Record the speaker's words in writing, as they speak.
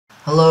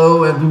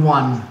Hello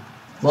everyone,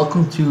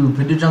 welcome to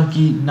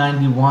VideoJunkie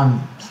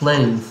 91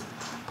 plays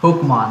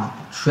Pokemon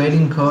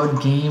Trading Card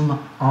Game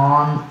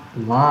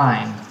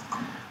online.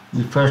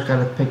 We first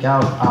gotta pick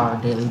out our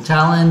daily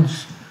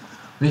challenge.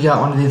 We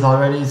got one of these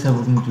already, so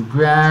we're gonna do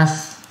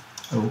grass.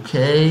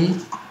 Okay,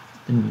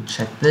 then we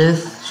check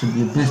this, should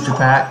be a booster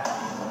pack.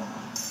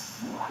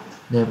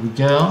 There we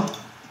go,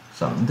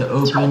 something to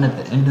open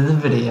at the end of the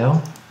video.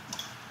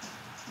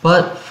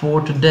 But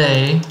for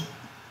today,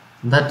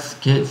 let's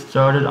get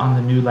started on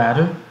the new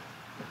ladder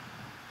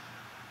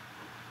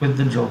with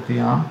the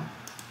Jolteon.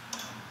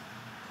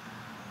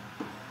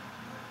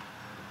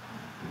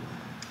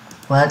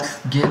 Let's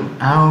get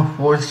our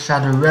Force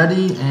Shadow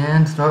ready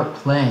and start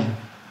playing.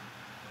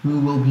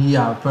 Who will be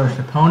our first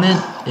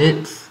opponent?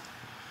 It's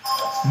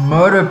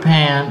Murder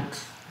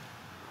Pants.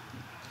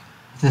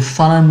 The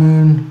Sun and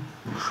Moon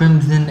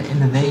Crimson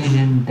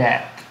Invasion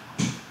deck.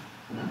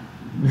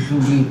 Which will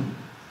be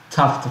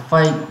tough to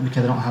fight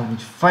because I don't have any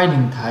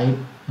fighting type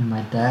in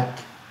my deck,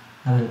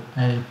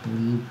 I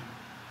believe.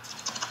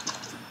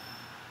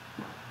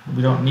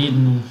 We don't need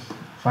any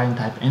fighting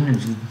type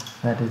energy,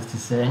 that is to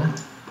say.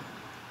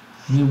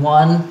 We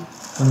won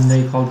when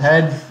they called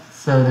heads,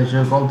 so they should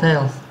have called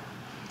tails.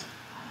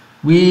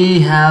 We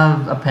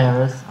have a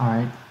Paris,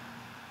 alright.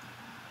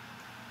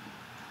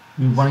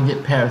 We want to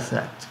get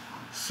Parasect,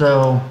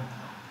 so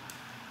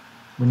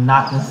we're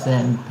not going to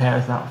send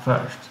Paris out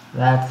first.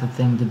 That's the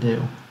thing to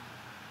do.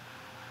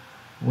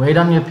 Wait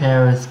on your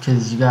Paris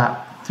because you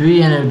got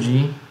 3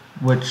 energy,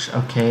 which,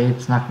 okay,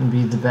 it's not going to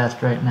be the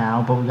best right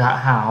now, but we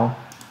got How.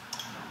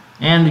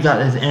 And we got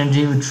this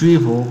energy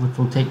retrieval, which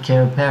will take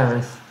care of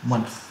Paris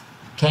once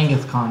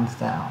Kangaskhan's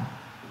down.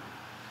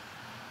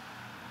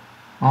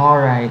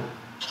 Alright.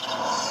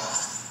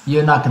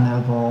 You're not going to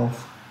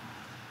evolve.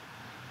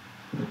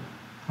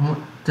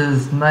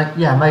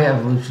 Mega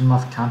Evolution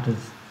must count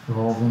as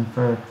evolving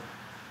for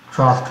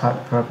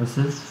cross-cut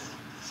purposes.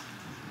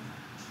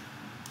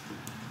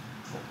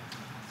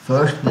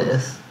 First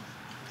this,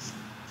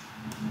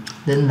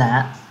 then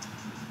that,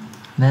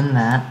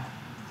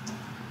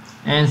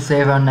 and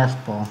save our nest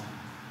ball.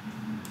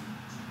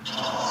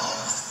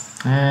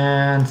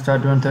 And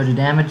start doing 30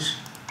 damage.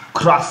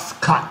 Cross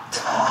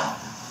cut.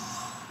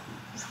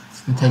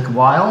 It's gonna take a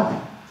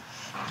while.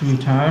 3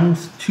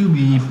 turns to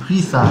be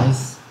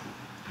precise.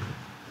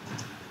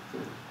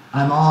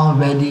 I'm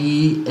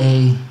already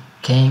a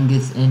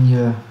Kangas in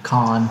your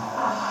con.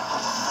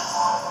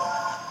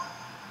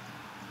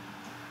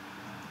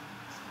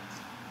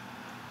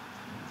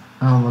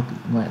 Oh look,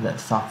 wait,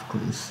 that's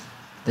Sophocles.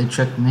 They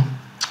tricked me.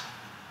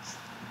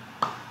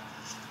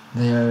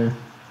 They are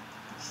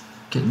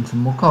getting some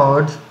more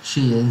cards.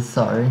 She is,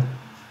 sorry.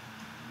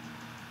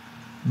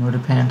 Murder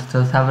Pants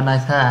does have a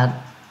nice hat.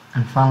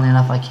 And funnily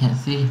enough, I can't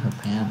see her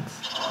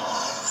pants.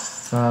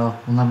 So,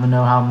 we'll never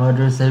know how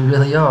murderous they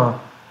really are.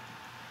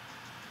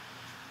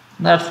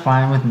 That's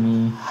fine with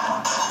me.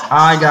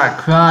 I got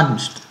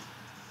crunched.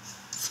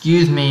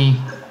 Excuse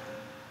me.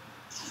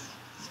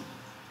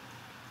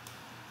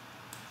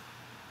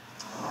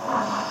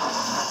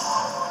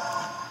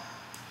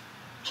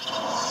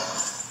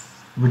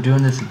 We're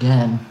doing this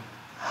again.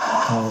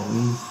 Oh,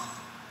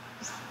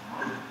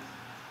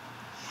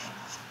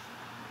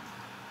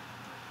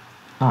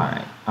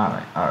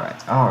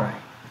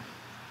 Alright.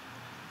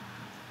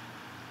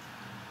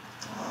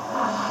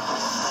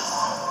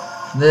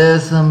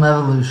 There's some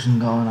evolution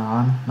going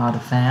on. Not a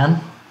fan.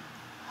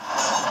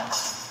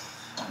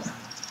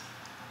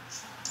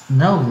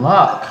 No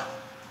luck.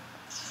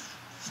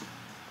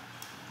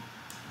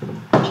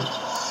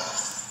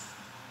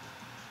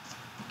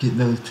 Get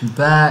those 2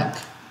 back.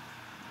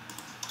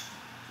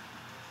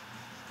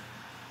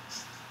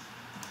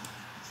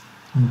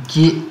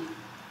 Get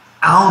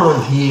out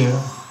of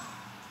here.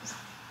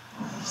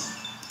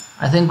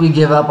 I think we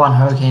give up on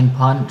Hurricane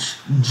Punch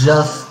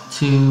just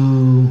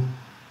to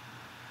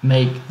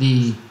make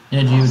the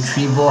energy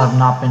retrieval have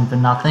not been for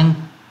nothing.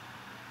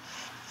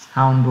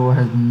 Houndour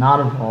has not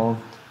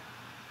evolved.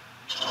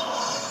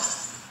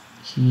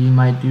 He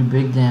might do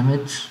big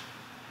damage.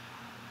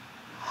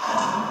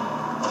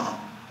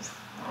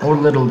 Or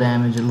little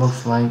damage, it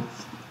looks like.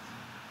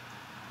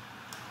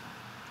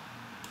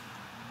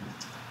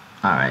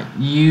 Alright,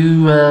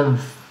 you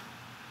have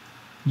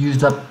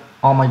used up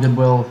all my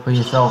goodwill for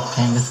yourself,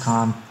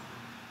 Kangaskhan.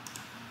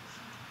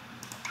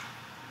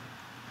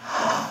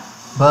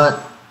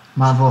 But,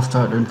 might as well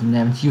start doing some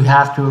damage. You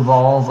have to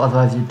evolve,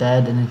 otherwise you're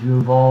dead, and if you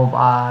evolve,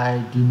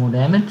 I do more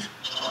damage.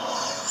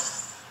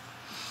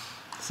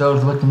 So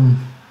it's looking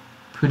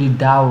pretty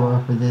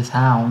dour for this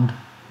Hound.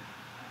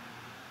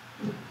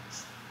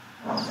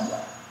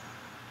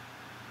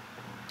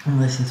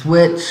 Unless you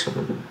switch.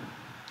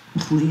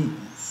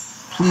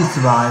 Please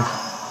survive.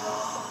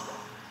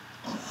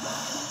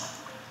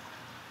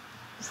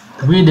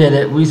 We did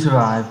it. We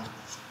survived.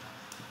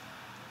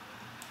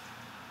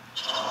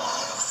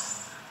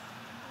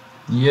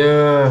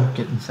 You're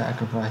getting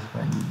sacrificed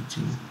by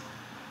Mewtwo.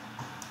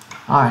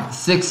 Alright,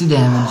 60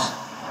 damage.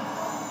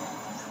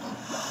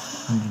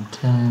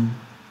 110.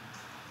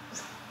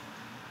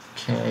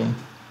 Okay.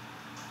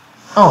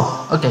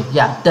 Oh, okay,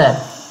 yeah, dead.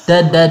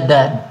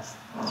 Dead.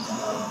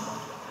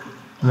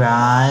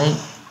 Right.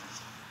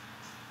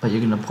 But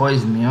you're gonna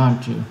poison me,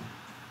 aren't you?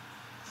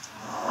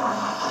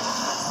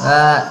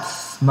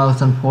 That's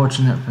most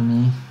unfortunate for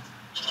me.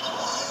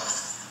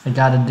 I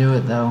gotta do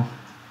it though.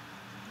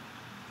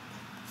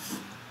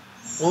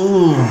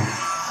 Ooh,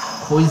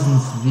 poison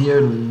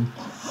severely.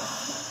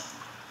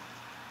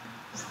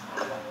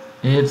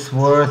 It's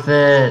worth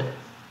it.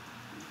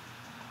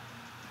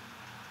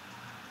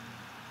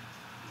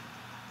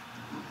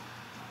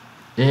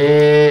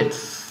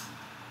 It's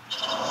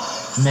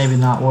maybe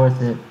not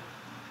worth it.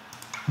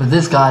 But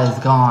this guy is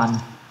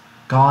gone.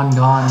 Gone.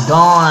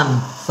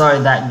 Sorry,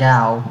 that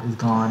gal is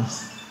gone.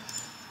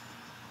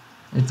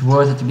 It's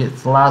worth it to get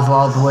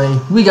Salazar's away.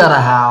 We got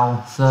a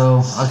howl,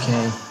 so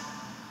okay.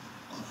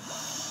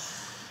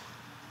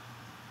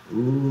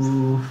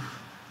 Ooh.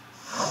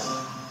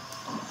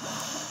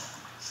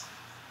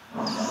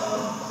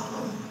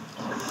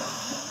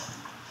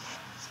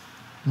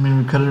 I mean,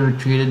 we could have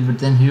retreated, but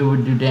then who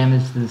would do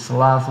damage to the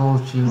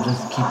Salazar? She would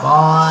just keep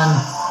on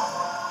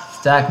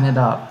stacking it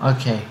up.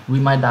 Okay, we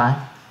might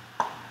die.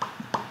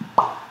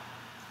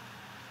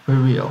 For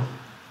real.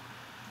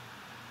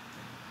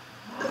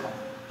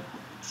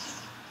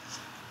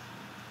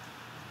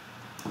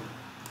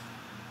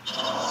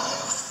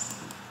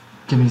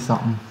 Give me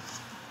something.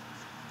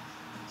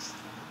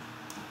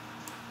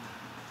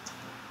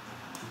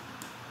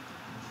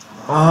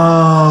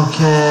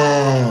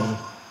 Okay.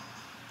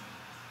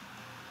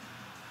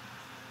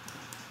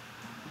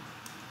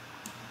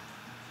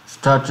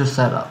 Start your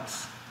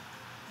setups.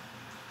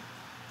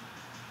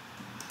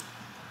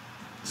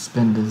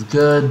 Spend is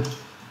good.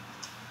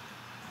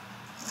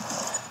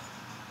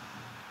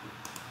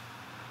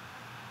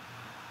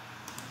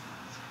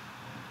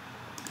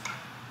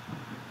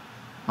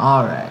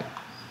 Alright.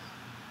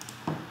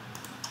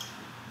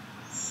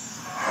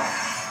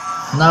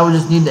 Now we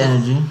just need the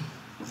energy.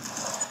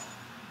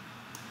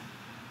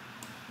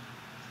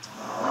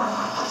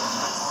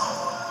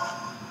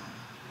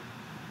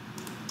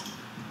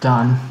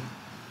 Done.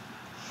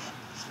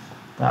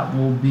 That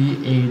will be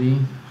 80.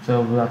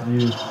 So we'll have to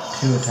do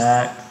 2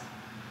 attacks.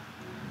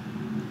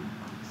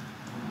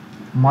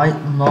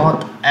 Might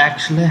not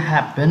actually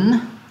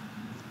happen.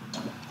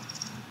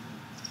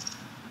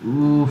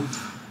 Oof.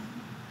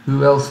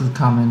 Who else is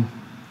coming?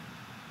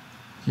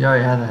 He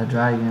already had a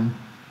dragon.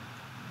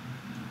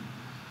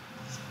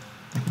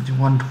 I can do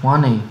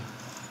 120.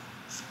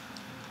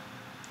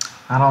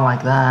 I don't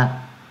like that.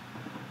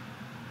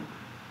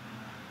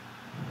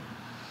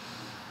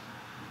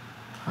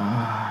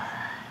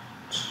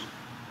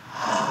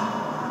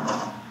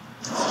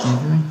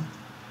 Excuse me?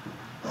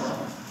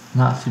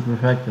 Not super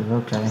effective.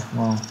 Okay,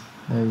 well,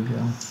 there you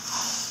go.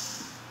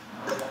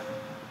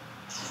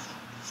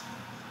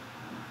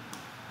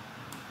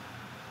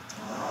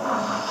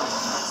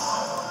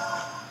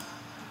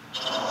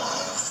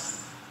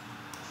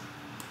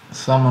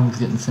 Someone's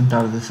getting sent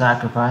out of the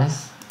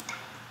sacrifice.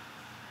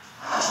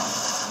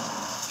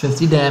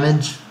 50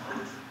 damage.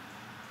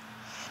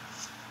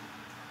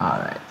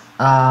 Alright.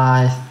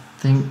 I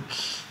think...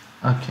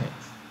 Okay.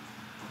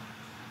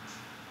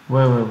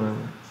 Wait.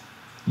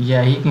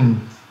 Yeah, he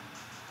can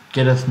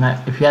get us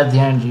next. If he has the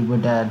energy, we're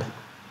dead.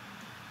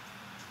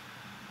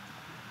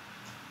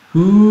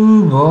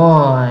 Ooh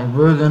boy,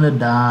 we're gonna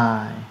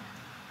die.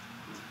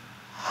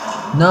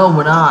 No,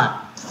 we're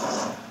not.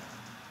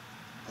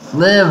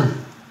 Live.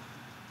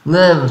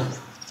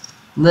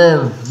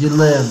 You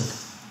lived.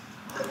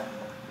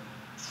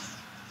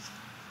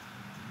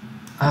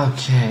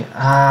 Okay,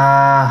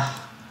 I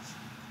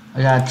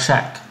gotta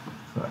check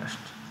first.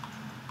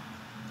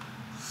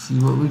 See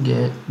what we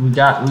get. We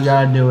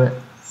gotta do it.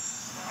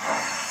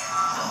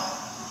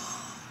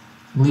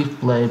 Leaf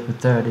blade for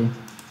 30.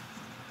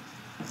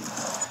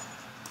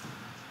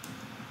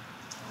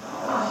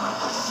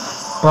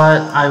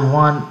 But I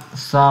want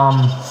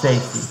some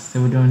safety,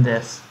 so we're doing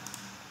this.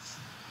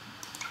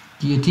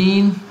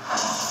 Guillotine.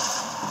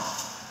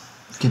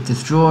 Get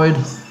destroyed.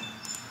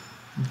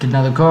 Get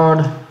another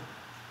card.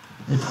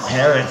 It's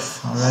Paris.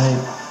 Alright.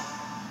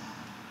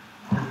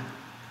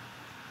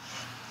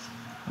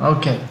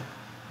 Okay.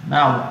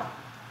 Now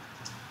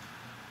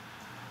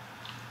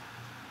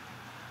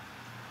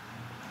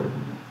what?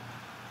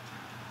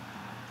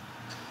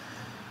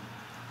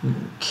 You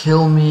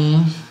kill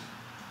me.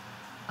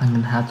 I'm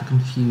gonna have to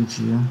confuse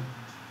you.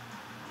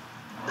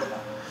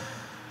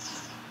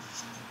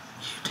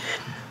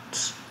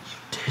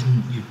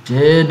 You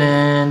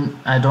didn't.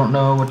 I don't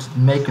know what to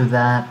make of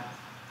that.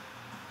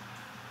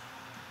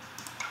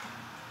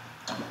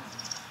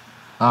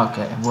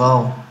 Okay,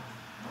 well,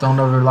 don't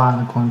ever rely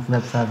on the coin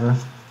flips ever.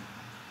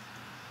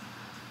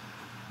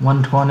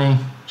 120,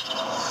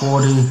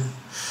 40.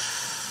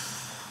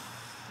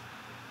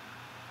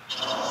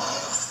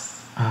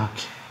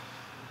 Okay.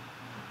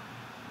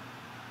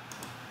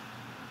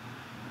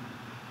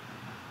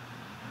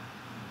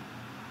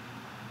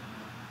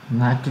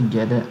 And I could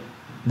get it.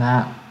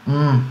 That.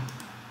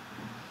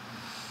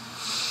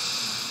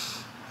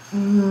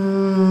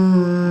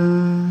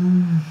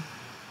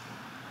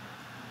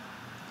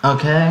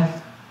 Okay.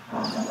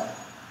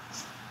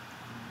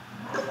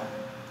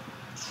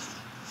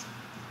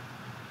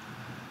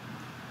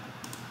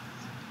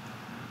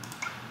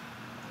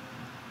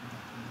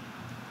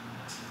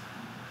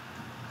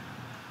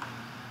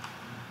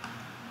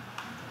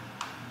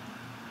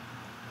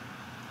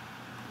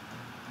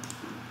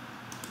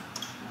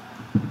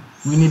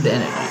 We need the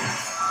energy.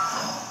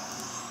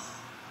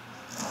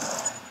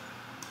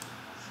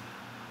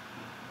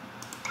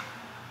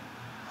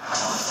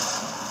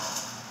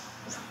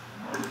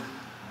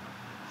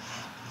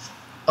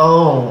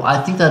 Oh,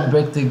 I think that'd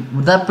break the...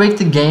 Would that break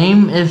the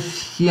game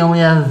if he only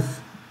has...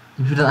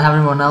 If you don't have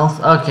anyone else?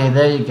 Okay,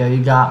 there you go.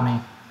 You got me.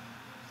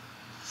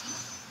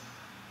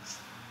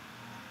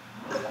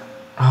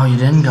 Oh, you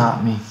didn't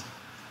got me.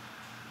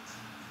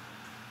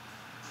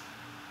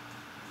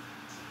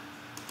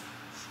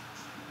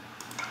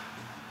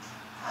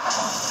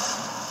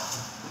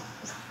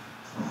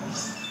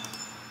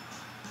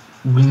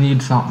 We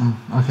need something.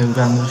 Okay, we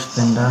got another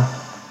spin there.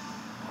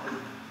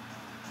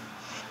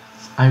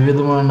 I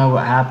really want to know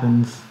what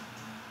happens.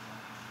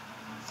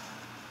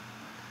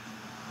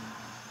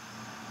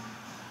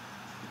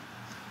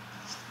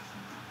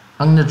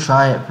 I'm gonna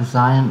try it for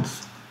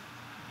science.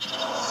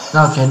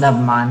 Okay, never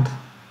mind.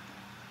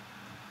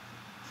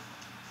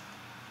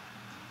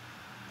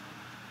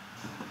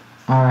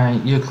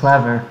 Alright, you're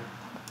clever.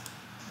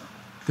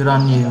 Good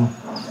on you.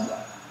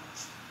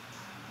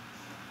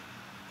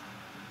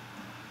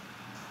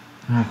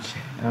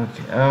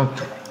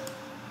 Okay.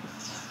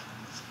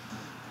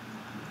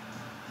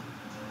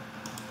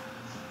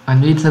 I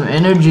need some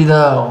energy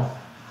though.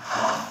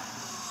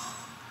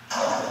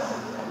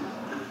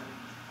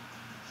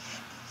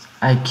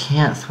 I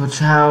can't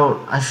switch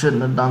out. I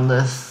shouldn't have done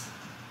this.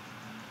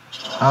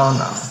 Oh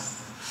no.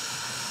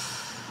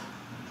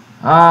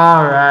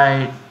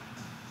 Alright.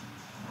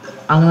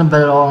 I'm gonna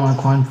bet it all on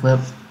a coin flip.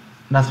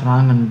 That's what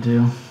I'm gonna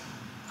do.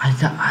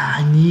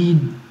 I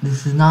need...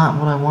 This is not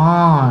what I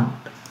want.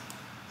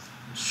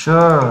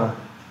 Sure.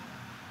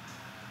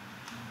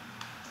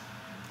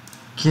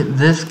 Get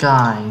this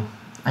guy.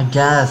 I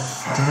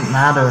guess. It doesn't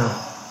matter.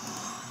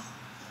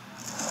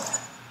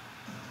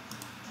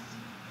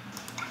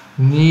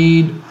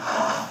 Need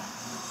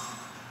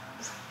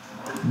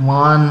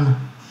one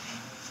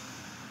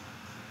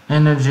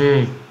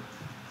energy.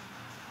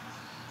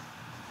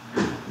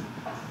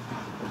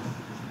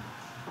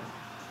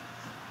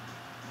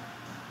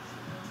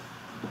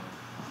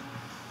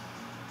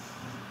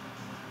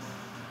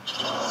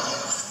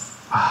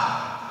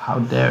 How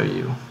dare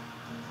you?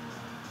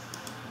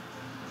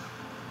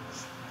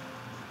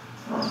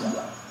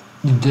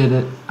 You did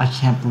it. I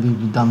can't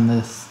believe you've done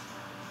this.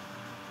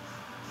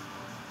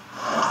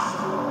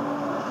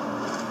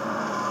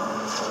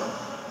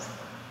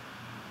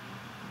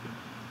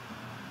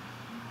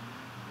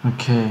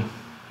 Okay.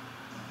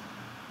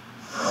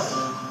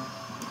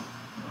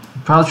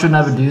 We probably should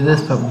never do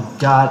this, but we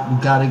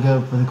gotta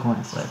go for the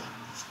coin flip.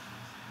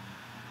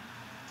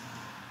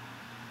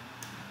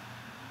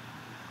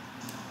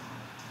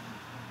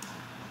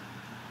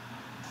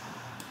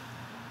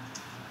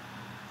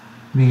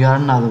 We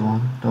got another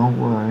one, don't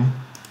worry.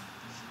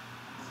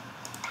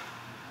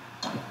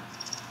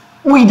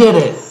 We did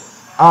it!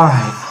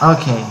 Alright,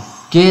 okay.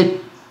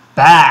 Get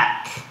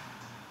back!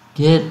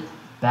 Get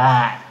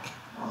back.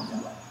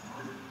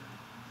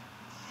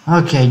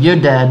 Okay, you're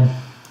dead.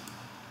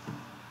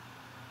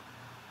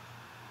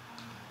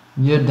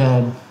 You're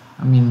dead.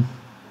 I mean,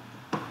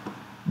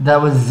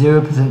 that was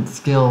 0%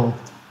 skill.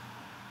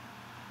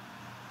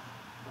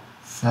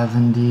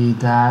 70,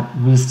 that.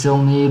 We still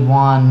need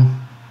one.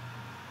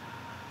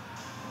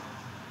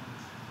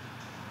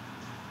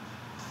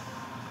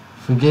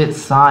 Forget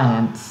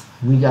science,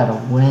 we gotta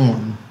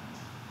win.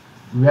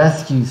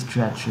 Rescue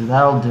stretcher,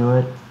 that'll do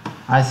it.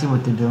 I see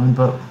what they're doing,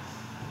 but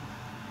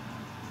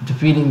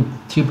defeating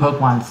 2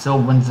 Pokemon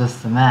still wins us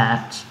the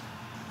match.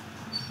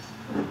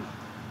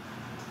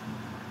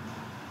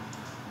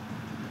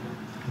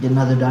 Get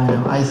another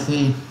Dino, I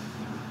see.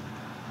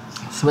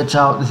 Switch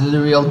out, this is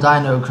a real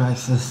Dino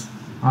crisis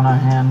on our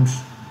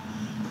hands.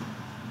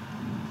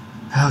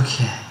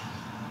 Okay.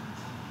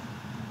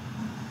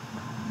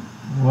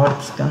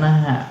 What's gonna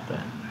happen?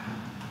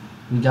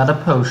 We got a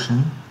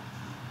potion.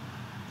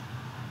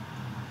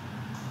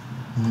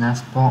 And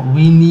that's ball.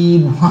 We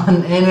need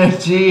one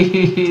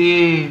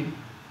energy!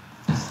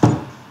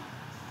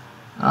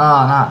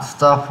 Ah, not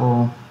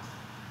Stuffle.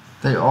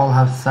 They all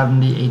have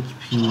 70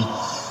 HP.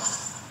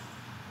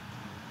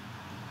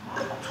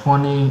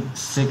 20,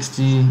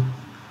 60.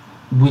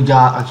 We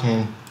got,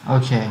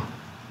 okay.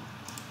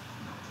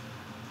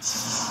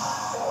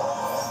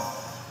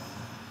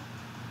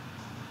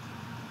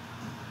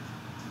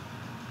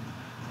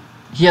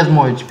 He has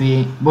more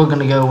HP. We're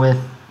gonna go with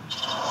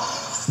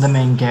the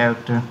main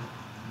character.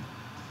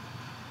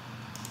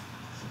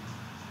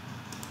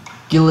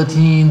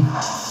 Guillotine.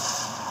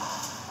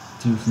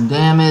 Do some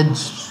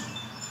damage.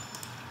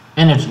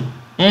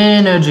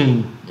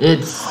 Energy.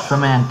 It's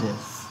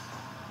Tremantis.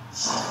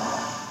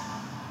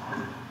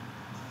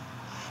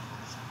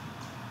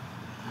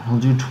 We'll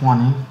do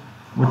 20.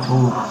 Which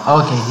will,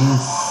 okay,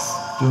 he's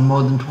doing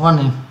more than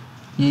 20.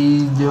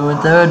 He's doing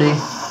 30.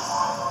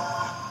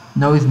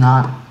 No, he's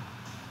not.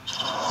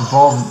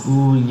 Evolving.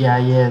 Ooh, yeah,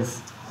 he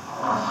is.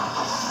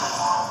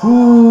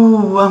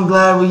 Ooh, I'm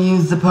glad we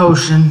used the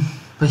potion.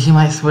 But he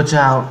might switch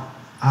out.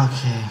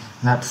 Okay,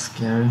 that's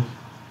scary.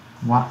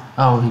 What?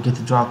 Oh, he gets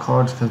to draw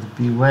cards because of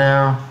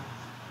Beware.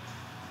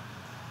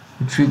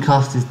 Retreat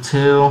cost is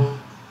 2.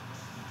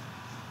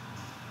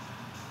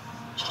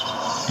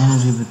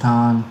 Energy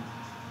Baton.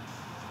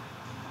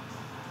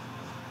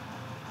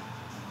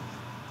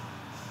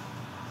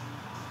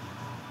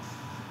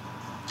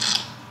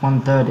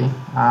 $130.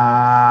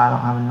 I don't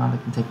have anyone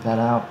that can take that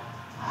out.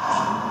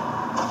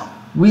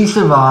 We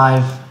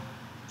survive.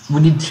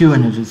 We need 2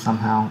 energies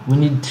somehow. We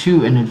need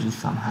 2 energies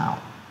somehow.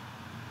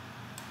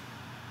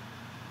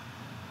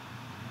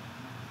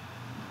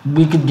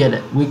 We could get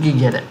it. We could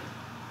get it.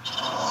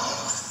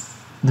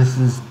 This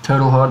is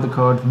total hard the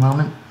cards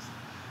moment.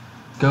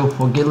 Go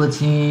for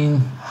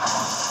Guillotine.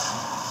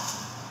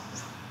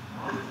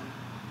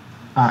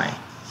 Alright.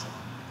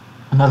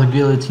 Another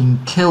Guillotine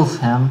kills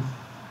him.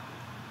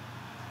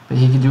 But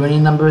he can do any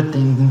number of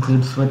things,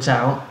 include switch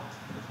out.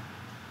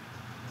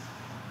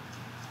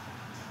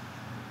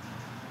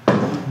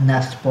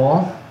 Nest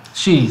Ball.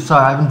 She.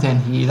 Sorry, I've been saying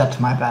he. That's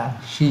my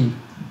bad. She.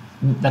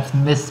 That's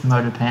Miss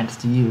Murder Pants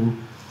to you.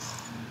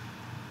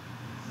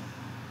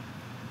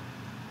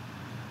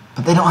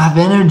 But they don't have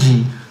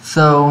energy.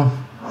 So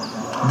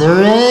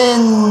they're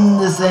in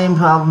the same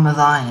problem as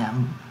I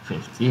am.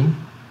 50.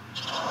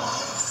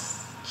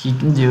 He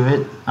can do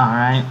it.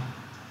 Alright.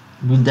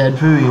 We dead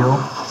for real.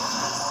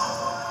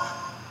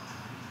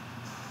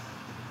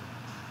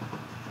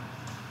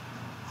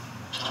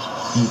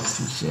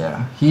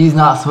 Share. He's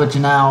not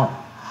switching out.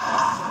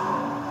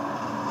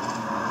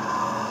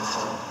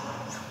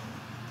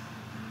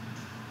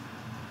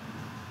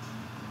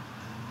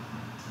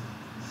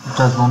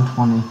 Just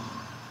 120.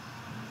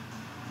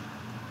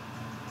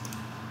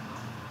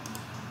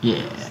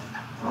 Yeah.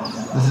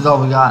 This is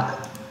all we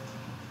got.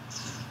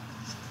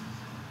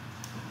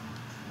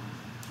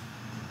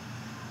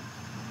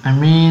 I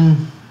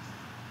mean,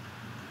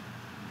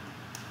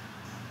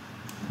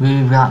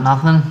 we've got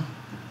nothing.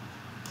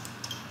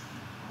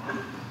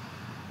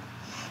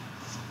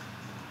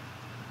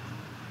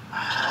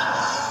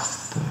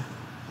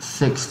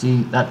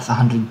 60, that's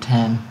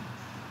 110.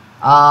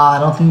 I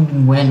don't think we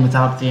can win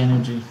without the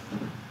energy.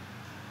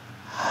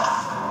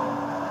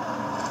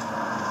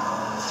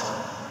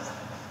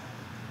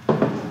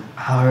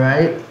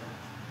 Alright.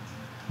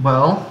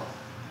 Well.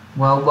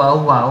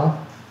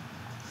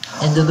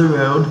 End of the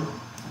road.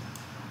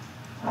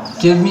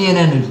 Give me an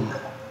energy.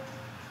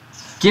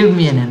 Give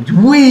me an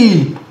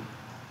energy.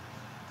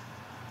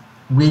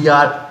 We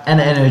got an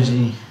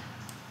energy.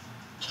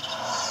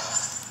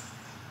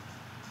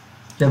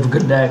 Have a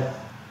good day.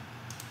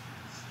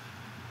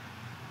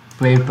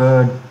 Brave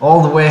Bird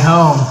all the way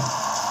home.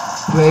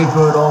 Brave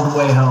Bird all the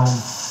way home.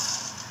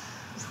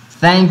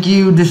 Thank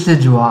you,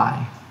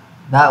 Decidueye.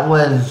 That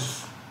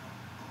was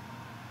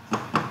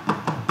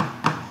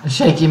a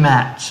shaky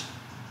match.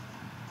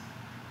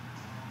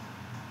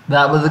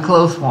 That was a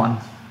close one.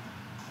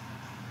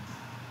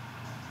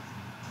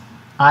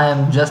 I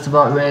am just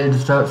about ready to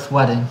start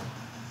sweating.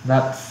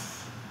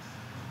 That's...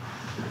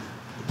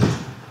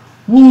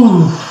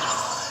 Woo!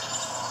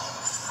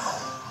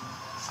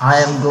 I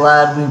am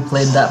glad we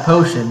played that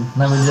potion,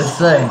 let me just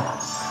say.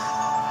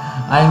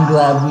 I am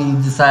glad we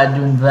decided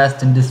to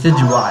invest in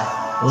Decidueye,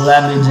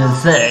 let me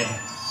just say.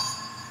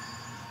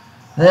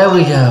 There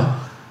we go.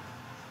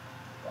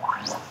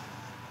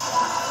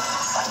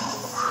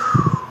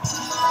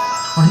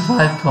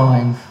 25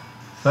 coins.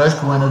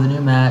 First win of the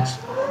new match.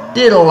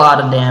 Did a lot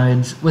of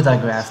damage with our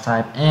grass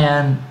type,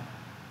 and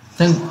I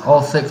think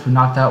all 6 we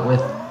knocked out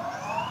with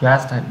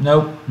grass type.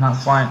 Nope, not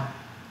quite.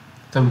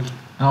 So I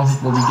don't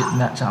think we'll be getting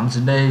that challenge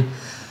today.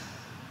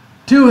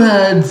 2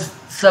 heads,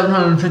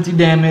 750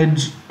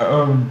 damage.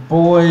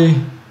 Boy,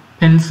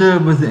 Pinsir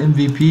was the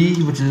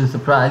MVP, which is a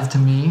surprise to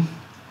me.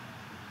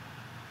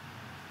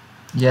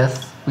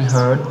 Yes, we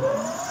heard.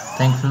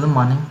 Thanks for the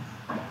money.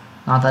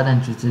 Not that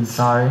interested,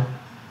 sorry.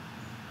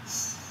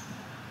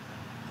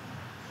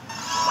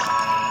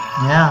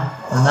 Yeah,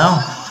 I know.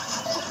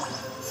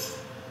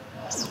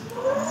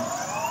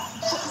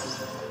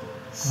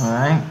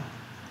 Alright.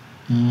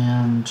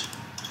 And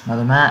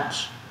another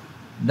match.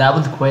 That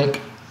was quick.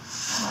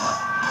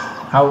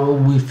 How will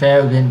we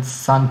fare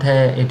against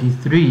Sante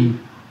 83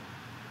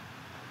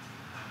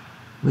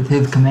 with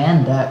his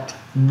command deck?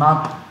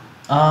 Not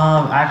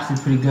actually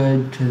pretty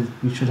good, because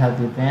we should have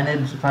the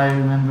advantage if I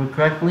remember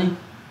correctly.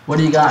 What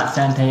do you got,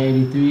 Sante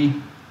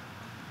 83?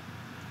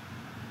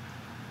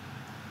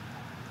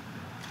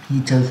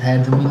 He chose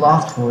heads and we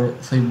lost for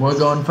it, so we're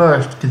going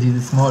first because he's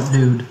a smart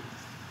dude.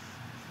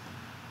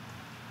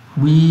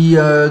 We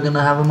are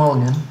gonna have a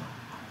mulligan.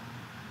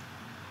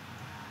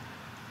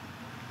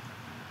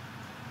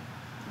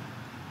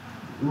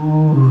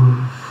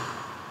 Ooh.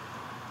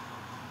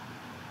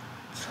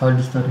 It's hard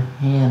to start a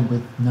hand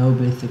with no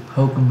basic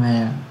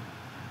Pokemon.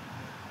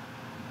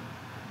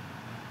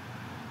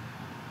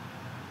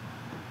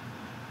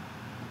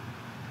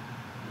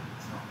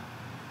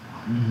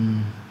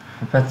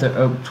 Professor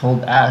Oak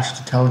told Ash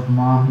to tell his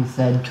mom. He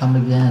said, "Come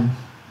again."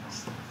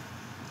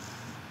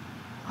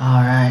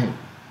 Alright.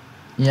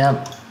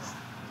 Yep.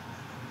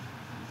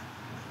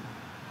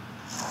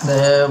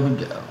 There we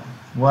go.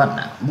 What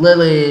now?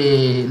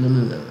 Lily.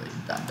 Lily.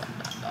 Dun, dun,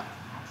 dun, dun.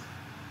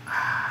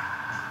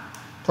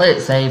 Play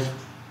it safe.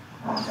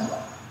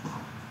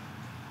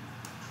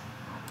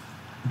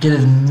 Get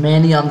as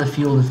many on the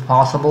field as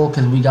possible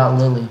because we got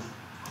Lily.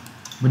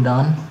 We're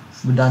done.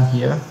 We're done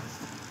here.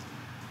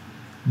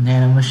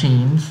 Nano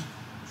machines.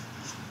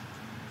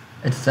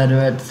 Etc.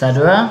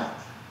 etc.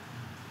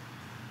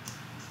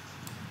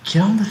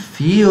 Get on the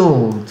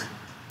field.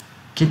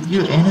 Get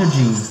your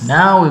energy.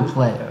 Now we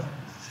play her.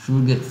 She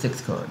will get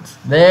 6 cards.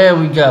 There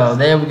we go.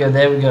 There we go.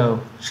 There we go.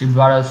 She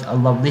brought us a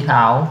lovely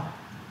howl.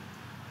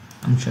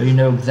 I'm sure you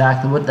know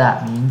exactly what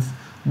that means.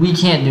 We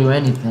can't do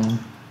anything.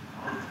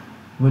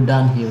 We're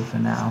done here for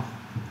now.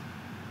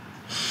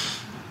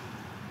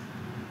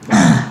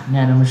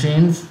 Nano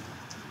machines.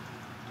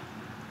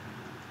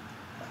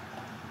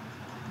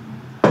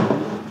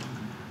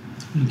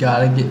 You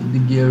gotta get into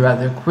gear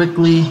rather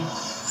quickly.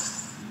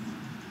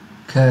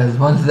 Because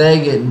once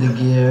they get into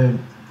gear,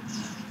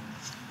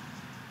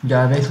 you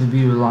gotta basically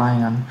be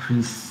relying on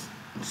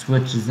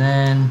switches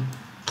in.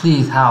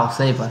 Please, Hal,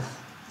 save us.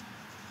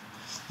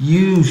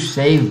 You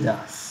saved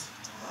us.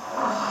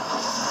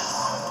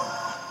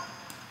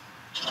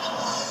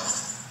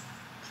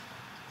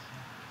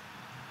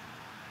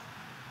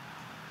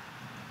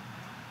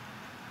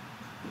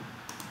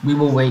 We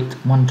will wait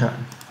 1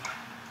 turn.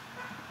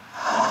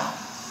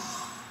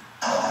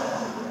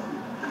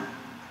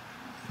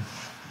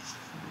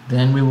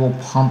 Then we will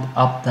pump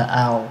up the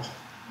owl.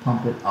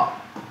 Pump it up.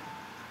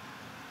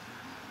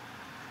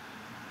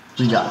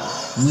 We got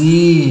it.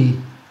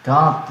 We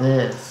got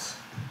this.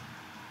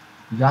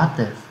 We got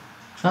this.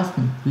 Trust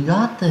me, we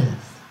got this.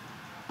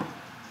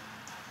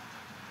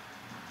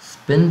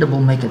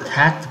 Spindable make a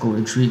tactical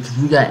retreat because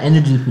we got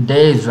energy for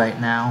days right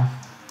now.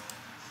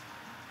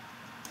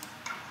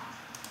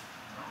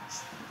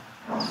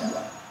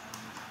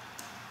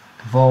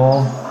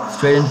 Evolve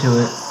straight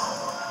into it.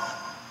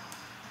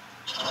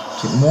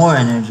 Get more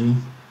energy.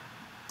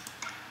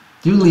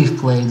 Do leaf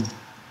blade.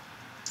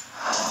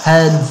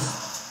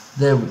 Heads.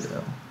 There we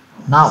go.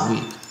 Not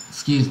weak.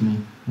 Excuse me.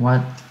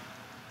 What?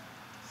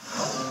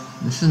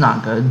 This is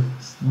not good.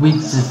 Weak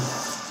to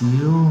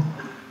steel.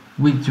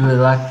 Weak to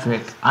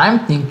electric.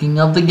 I'm thinking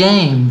of the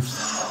games.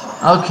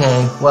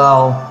 Okay,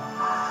 well,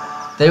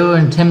 they were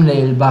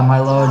intimidated by my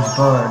large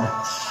bird,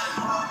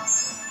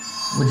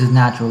 which is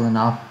natural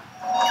enough.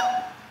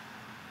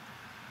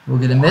 We'll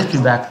get a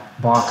mystery box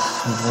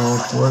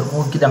reward for it.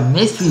 We'll get a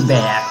mystery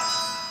box.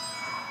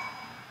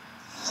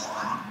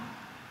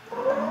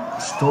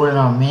 Stored in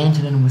our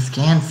mansion in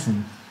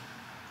Wisconsin.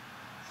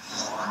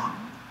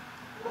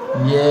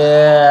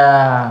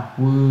 Yeah,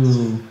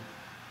 woo.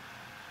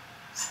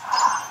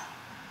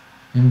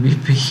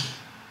 MVP.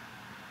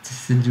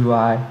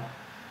 Decidueye.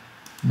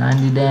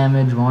 90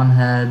 damage, 1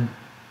 head.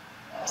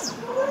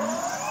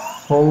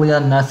 Wholly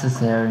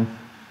unnecessary.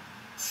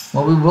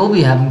 Well, we will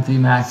be having 3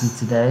 maxes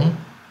today.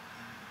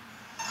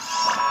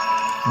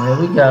 There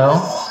we go.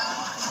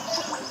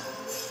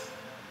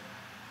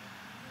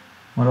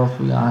 What else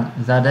we got?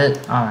 Is that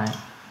it? Alright.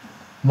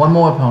 1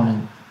 more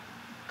opponent.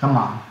 Come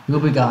on. Who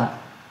we got?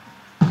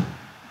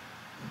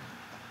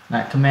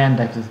 That command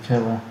deck is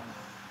killer.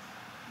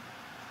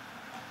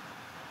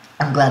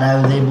 I'm glad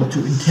I was able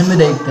to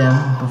intimidate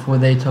them before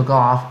they took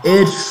off.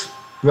 It's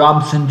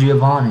Robson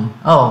Giovanni.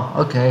 Oh,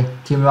 okay.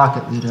 Team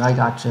Rocket Leader. I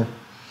gotcha.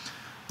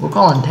 We're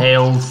calling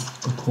Tails,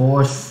 of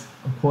course.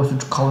 Of course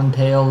it's calling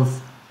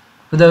Tails.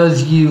 For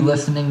those of you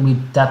listening, we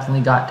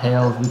definitely got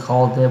Tails. We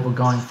called it. We're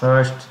going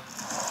first.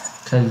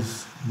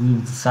 Because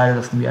we've decided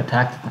it's going to be our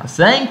tactic now.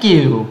 Thank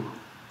you!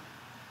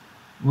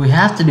 We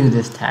have to do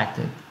this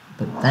tactic.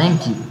 But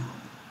thank you.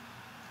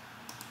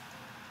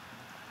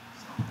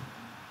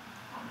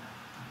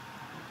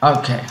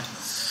 Okay,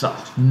 so,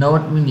 you know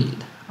what we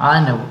need.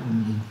 I know what we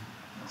need.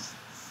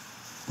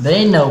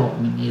 They know what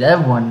we need.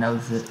 Everyone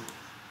knows it.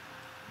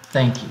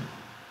 Thank you.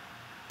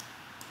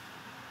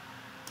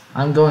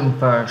 I'm going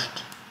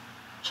first.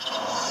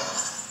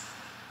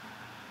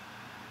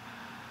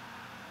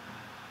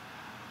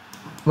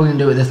 We're going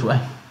to do it this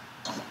way.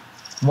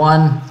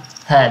 1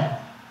 head.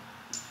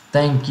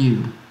 Thank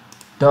you.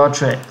 Door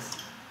tricks.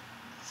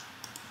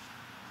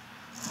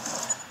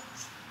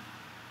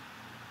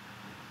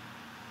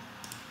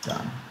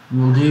 Done. We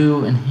will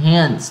do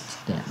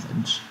enhanced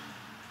damage.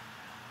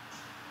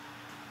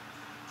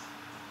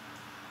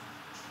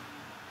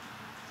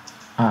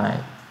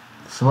 Alright.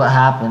 So what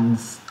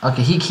happens?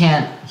 Okay, he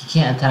can't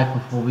attack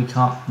before we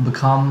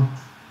become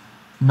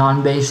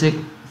non-basic,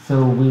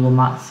 so we will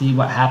not see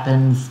what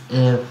happens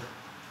if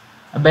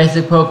a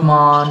basic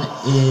Pokemon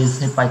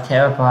is hit by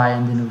Terrapie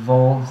and then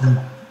evolves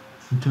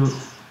into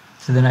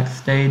the next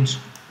stage.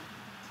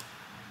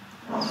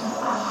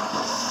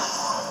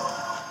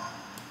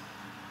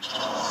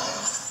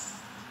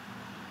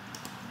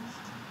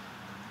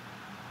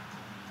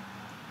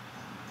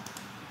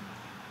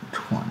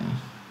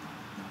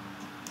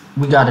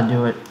 We gotta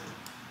do it.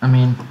 I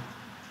mean,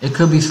 it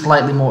could be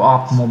slightly more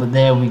optimal, but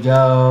there we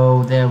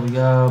go. There we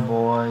go,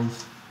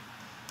 boys.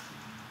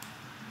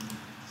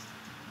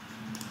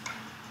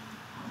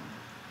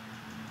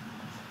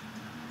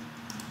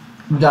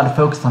 We gotta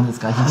focus on this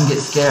guy. He can get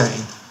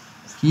scary.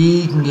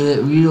 He can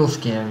get real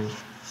scary.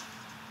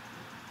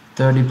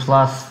 30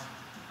 plus.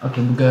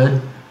 Okay, we're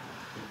good.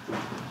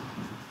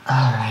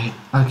 Alright,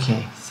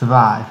 okay.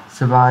 Survive.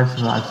 Survive,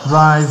 survive,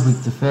 survive.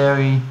 Weak to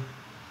fairy.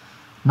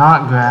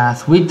 Not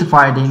grass. Weak to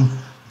fighting.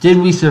 Did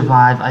we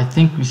survive? I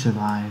think we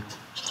survived.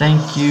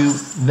 Thank you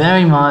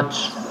very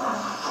much.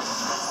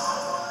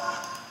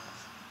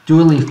 Do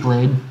a leaf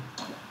blade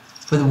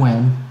for the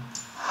win.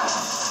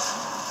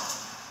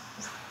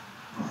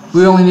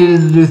 We only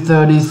needed to do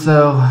 30,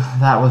 so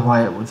that was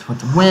why it was for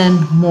the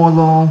win. More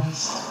lol.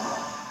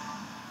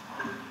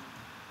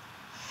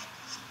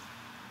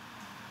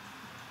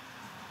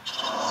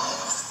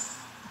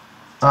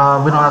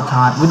 We don't have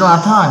time. We don't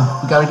have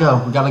time. We gotta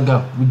go. We gotta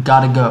go. We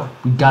gotta go.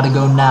 We gotta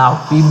go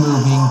now. Be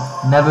moving.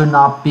 Never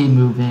not be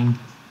moving.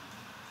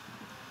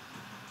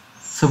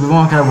 So we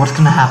won't care what's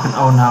gonna happen.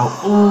 Oh no.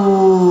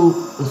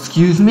 Ooh.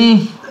 Excuse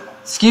me?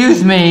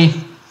 Excuse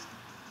me.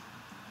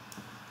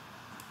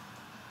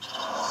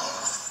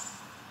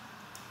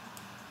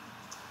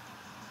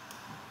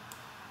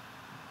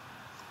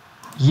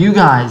 You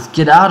guys,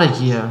 get out of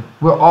here.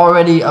 We're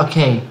already,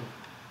 okay.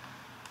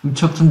 We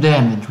took some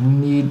damage. We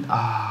need,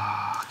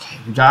 okay,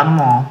 we got them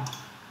all.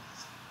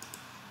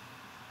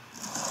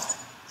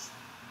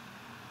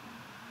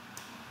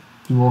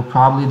 You will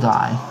probably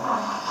die.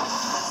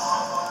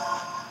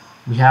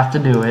 We have to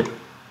do it.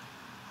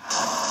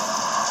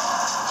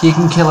 He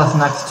can kill us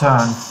next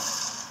turn.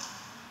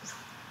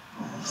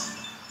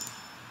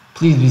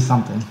 Please be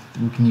something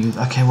that we can use.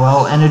 Okay,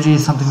 well, energy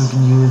is something we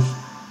can use.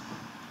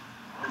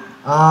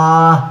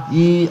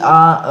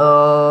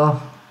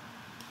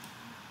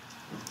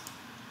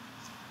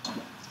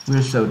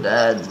 We're so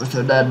dead. We're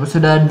so dead. We're so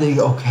dead.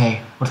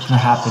 Okay, what's gonna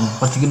happen?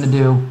 What's he gonna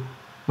do?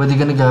 Where's he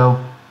gonna go?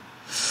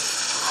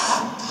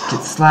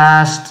 Get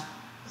slashed.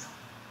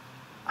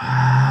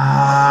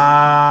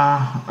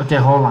 Okay,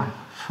 hold on.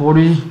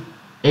 40,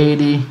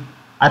 80.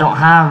 I don't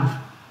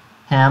have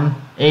him.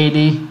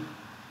 80,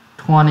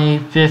 20,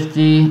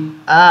 50.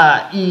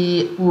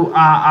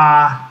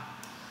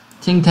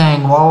 Ting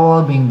tang, walla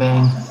walla, bing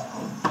bang.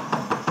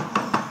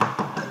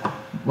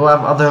 We'll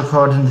have other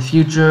cards in the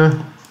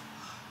future.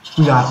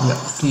 We got,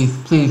 please,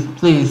 please,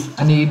 please.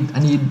 I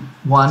need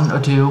one or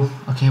two.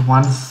 Okay,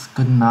 one's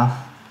good enough.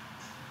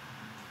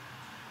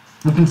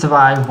 We can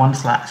survive one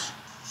slash.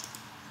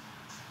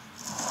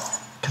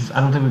 Cause I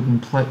don't think we can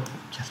play.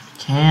 Yes, we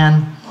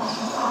can.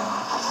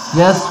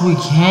 Yes, we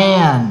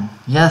can.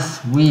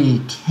 Yes, we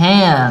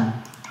can.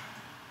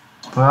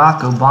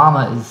 Barack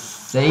Obama is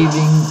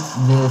saving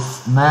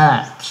this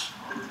match.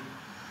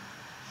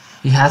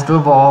 He has to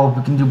evolve.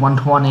 We can do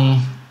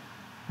 120.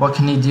 What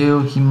can he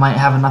do? He might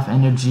have enough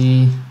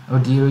energy. Oh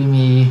dearie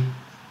me.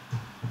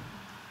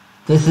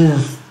 This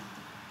is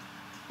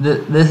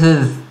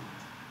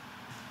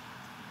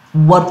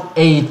what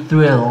a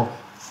thrill.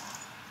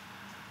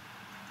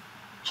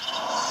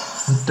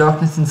 With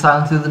darkness and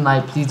silence through the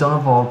night. Please don't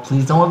evolve.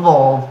 Please don't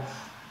evolve.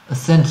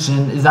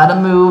 Ascension. Is that a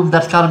move?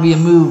 That's gotta be a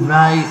move,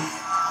 right?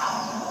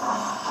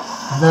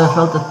 I've never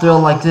felt a thrill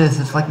like this.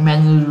 It's like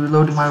manually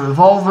reloading my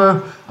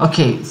revolver.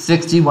 Okay,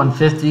 60,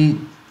 150.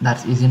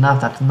 That's easy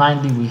enough. That's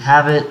 90. We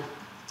have it.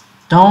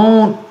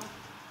 Don't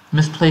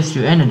misplace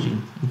your energy.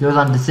 It goes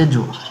on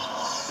decidual.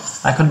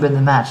 That could have been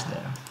the match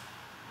there.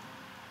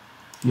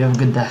 You have a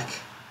good deck.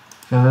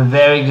 You have a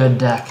very good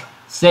deck.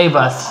 Save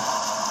us.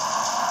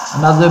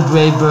 Another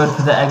brave bird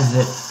for the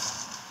exit.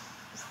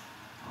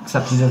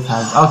 Except he does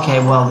have... Okay,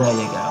 well, there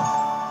you go.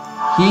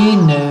 He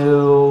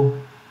knew.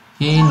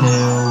 He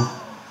knew.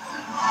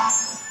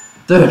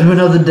 Third win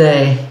of the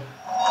day.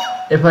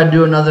 If I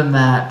do another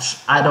match,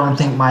 I don't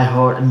think my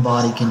heart and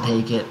body can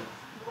take it.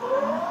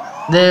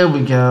 There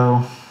we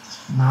go.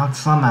 Knocked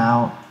some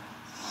out.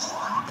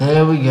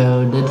 There we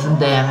go. Did some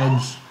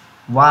damage.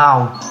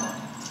 Wow.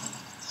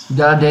 We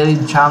got a daily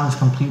challenge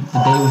complete the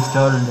day we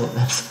started it.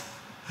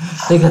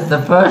 I think it's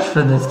the first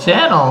for this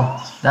channel.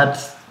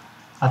 That's,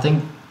 I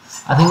think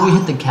we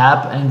hit the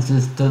cap and it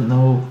just doesn't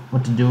know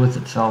what to do with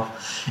itself.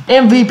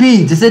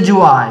 MVP,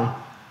 Decidui.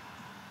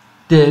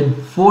 Did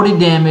 40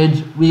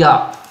 damage. We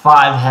got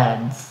 5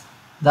 heads.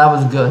 That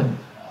was good.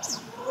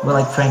 We're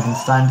like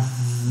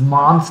Frankenstein's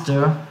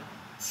monster.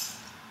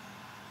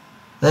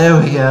 There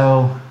we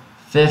go.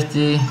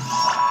 50.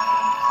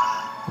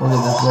 Look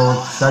at this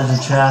little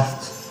treasure chest.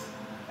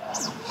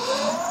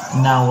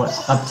 Now what?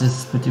 Up to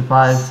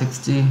 55,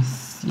 60?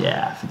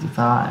 Yeah,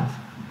 55.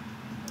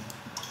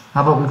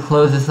 How about we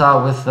close this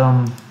out with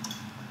some,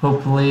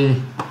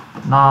 hopefully,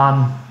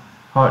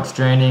 non-heart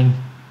straining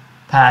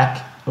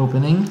pack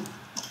opening.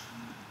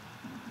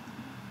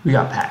 We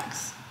got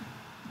packs.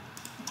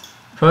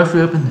 First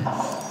we open this.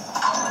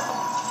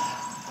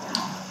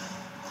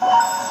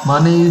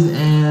 Monies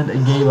and a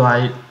gay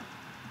bite.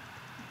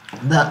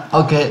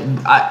 Okay,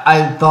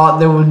 I thought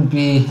there wouldn't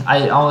be.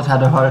 I almost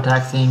had a heart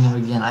attack seeing him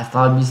again. I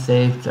thought it'd be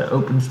safe to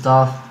open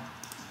stuff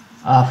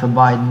for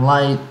Biden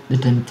Light, the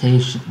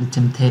temptation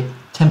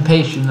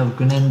of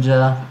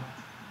Greninja.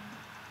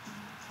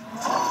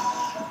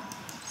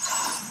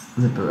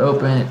 Rip her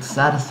open. It's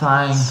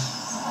satisfying.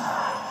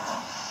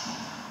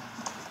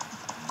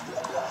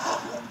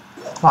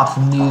 Lots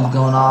of news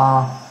going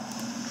off.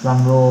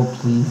 Drum roll,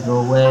 please go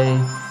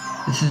away.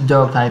 This is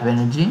Dark type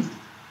energy.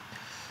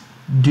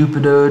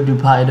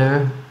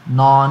 Dupider,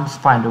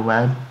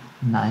 non-spiderweb.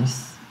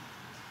 Nice.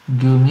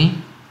 Goomy,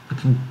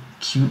 looking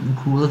cute and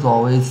cool as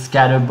always.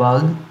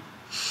 Scatterbug.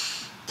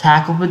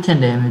 Tackle for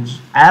 10 damage.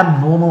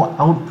 Abnormal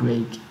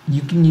Outbreak.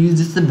 You can use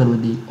this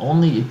ability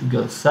only if you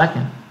go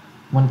second.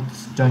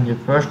 Once during your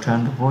first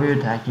turn before your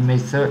attack, you may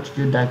search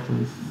your deck for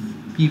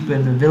people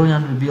in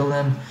Pavilion, reveal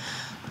them,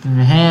 put them in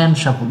your hand,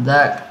 shuffle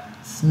deck.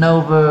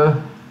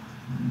 Snover,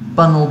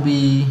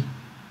 Bunnelby,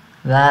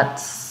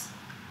 that's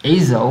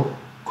Azo,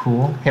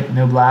 cool.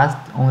 Hypnoblast,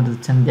 only does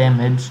 10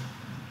 damage,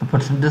 but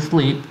puts him to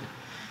sleep.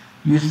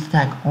 Use this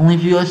attack only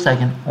if you go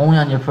second, only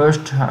on your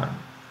first turn.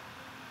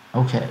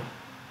 Okay.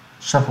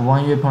 Shuffle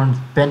one of your opponent's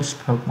bench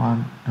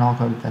Pokemon and all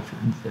cards attached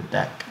into their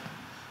deck.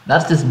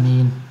 That's just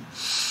mean.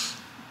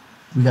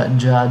 We got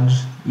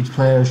Judge. Each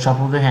player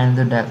shuffles their hand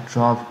in their deck,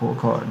 draws 4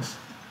 cards.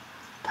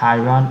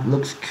 Tyrant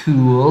looks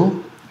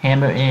cool.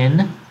 Hammer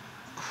in.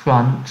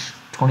 Crunch.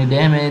 20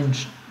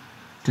 damage.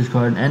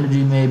 Discard an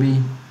energy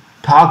maybe.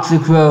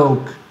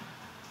 Toxicroak.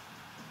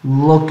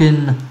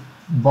 Looking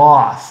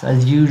boss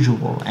as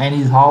usual. And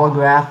he's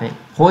holographic.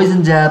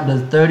 Poison Jab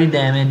does 30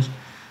 damage.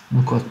 And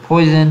of course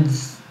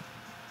poisons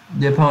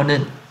the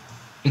opponent.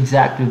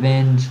 Exact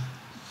Revenge.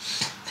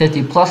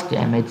 50 plus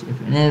damage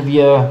if any of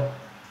your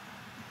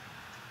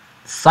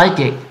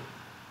Psychic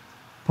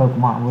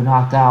Pokemon were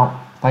knocked out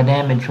by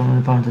damage from an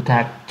opponent's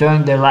attack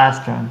during their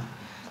last turn.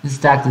 This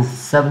attack does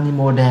 70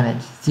 more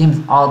damage.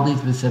 Seems oddly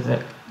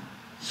specific.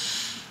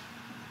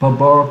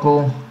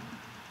 Barbaracle,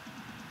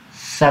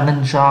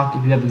 7 shock.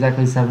 If you have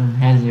exactly 7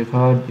 hands in your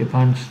card, your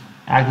opponent's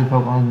active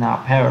Pokemon is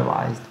now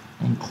paralyzed.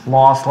 And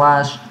Claw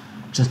Slash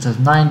just does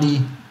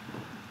 90.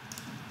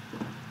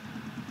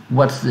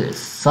 What's this?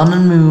 Sun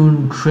and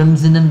Moon,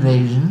 Crimson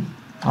Invasion.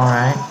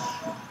 Alright.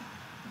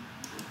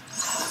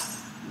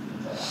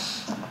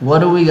 What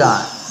do we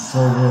got?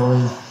 So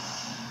really,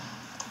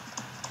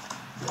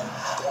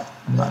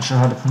 I'm not sure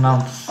how to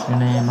pronounce your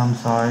name, I'm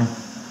sorry.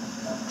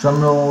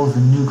 Drum rolls,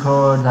 the new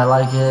cards, I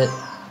like it.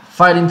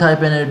 Fighting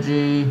type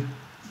energy,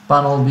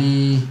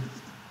 Bunnelby,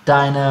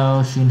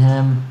 Dino, seen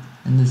him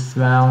in this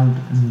round,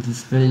 in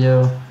this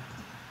video.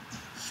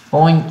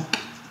 Spoink,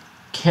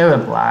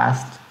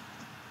 Carablast,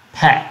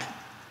 Peck,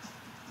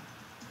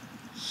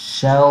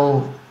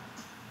 Shell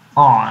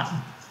on.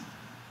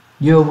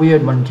 You're a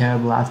weird one,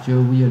 Carablast, you're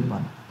a weird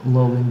one.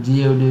 Logan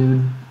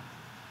Geodude.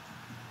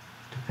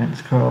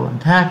 Defense, Curl, and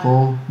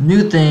Tackle.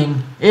 New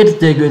thing, it's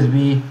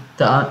Diggersby,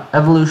 the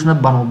evolution of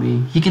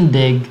Bunnelby. He can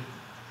dig.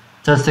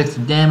 Does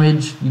 60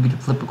 damage, you get to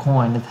flip a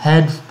coin. If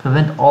heads,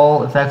 prevent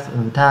all effects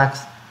of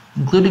attacks,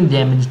 including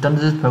damage done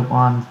to this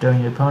Pokemon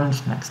during your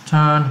opponent's next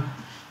turn.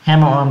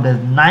 Hammer Arm does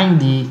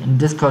 90 and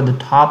discard the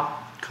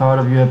top card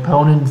of your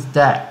opponent's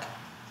deck.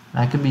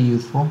 That could be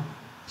useful.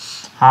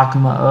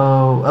 Hakuma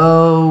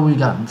O, we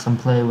got some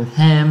play with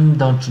him,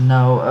 don't you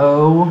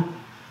know?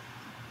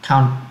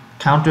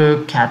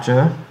 Counter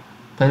Catcher.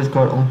 Play this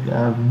card only if you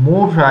have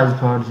more prize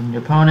cards than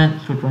your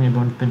opponent. Switch one of your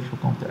opponent's bench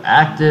Pokemon if they're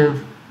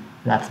active.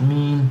 That's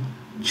mean.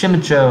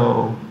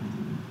 Chimicho.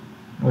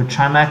 Or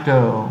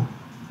Chimecho.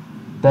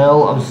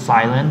 Bell of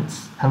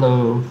Silence.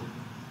 Hello,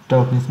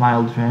 Darkness, my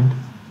old friend.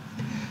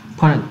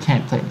 Opponent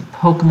can't play any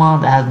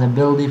Pokemon that has an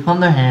ability from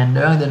their hand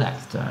during the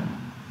next turn.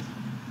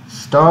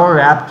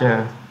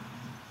 Staraptor.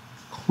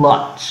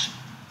 Clutch.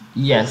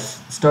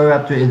 Yes,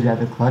 Staraptor is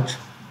rather clutch.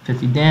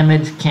 50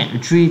 damage, can't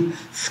retreat.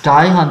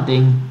 Sky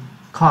Hunting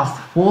costs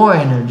 4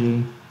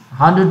 energy,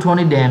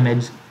 120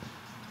 damage.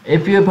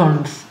 If your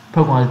opponent's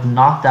Pokemon is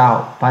knocked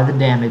out by the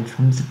damage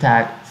from this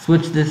attack,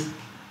 switch this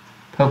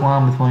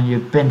Pokemon with one of your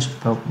benched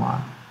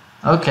Pokemon.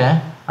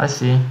 Okay, I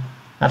see.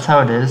 That's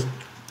how it is.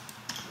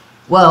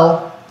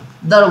 Well,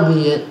 that'll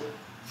be it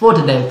for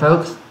today,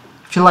 folks.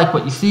 If you like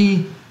what you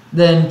see,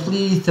 then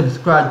please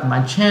subscribe to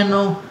my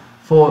channel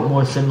for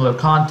more similar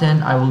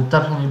content. I will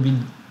definitely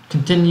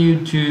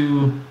continue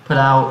to put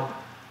out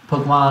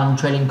Pokemon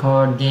Trading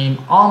Card Game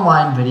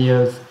online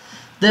videos.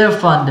 They're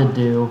fun to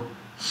do.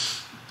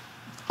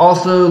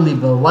 Also,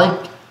 leave a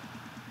like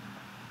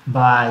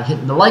by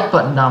hitting the like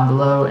button down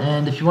below,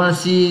 and if you want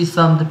to see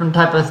some different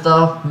type of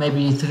stuff,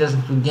 maybe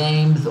suggestions for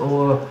games,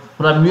 or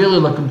what I'm really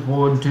looking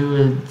forward to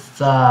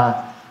is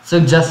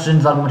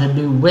suggestions on what to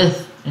do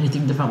with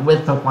anything different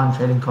with Pokemon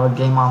Trading Card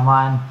Game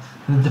online.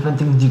 There's different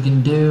things you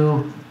can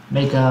do.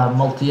 Make a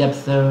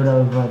multi-episode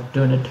of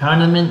doing a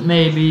tournament,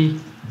 maybe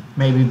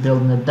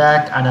building a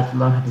deck. I'd have to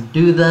learn how to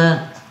do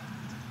that.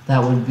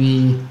 That would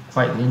be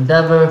quite the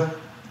endeavor.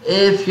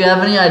 If you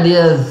have any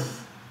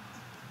ideas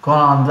going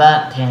on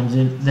that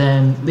tangent,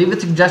 then leave a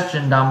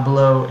suggestion down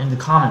below in the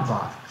comment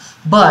box.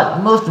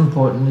 But most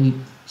importantly,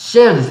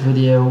 share this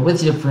video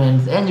with your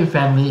friends and your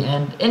family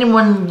and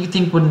anyone you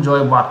think would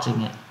enjoy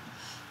watching it.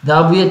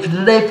 That'll be it for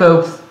today,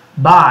 folks.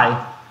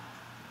 Bye.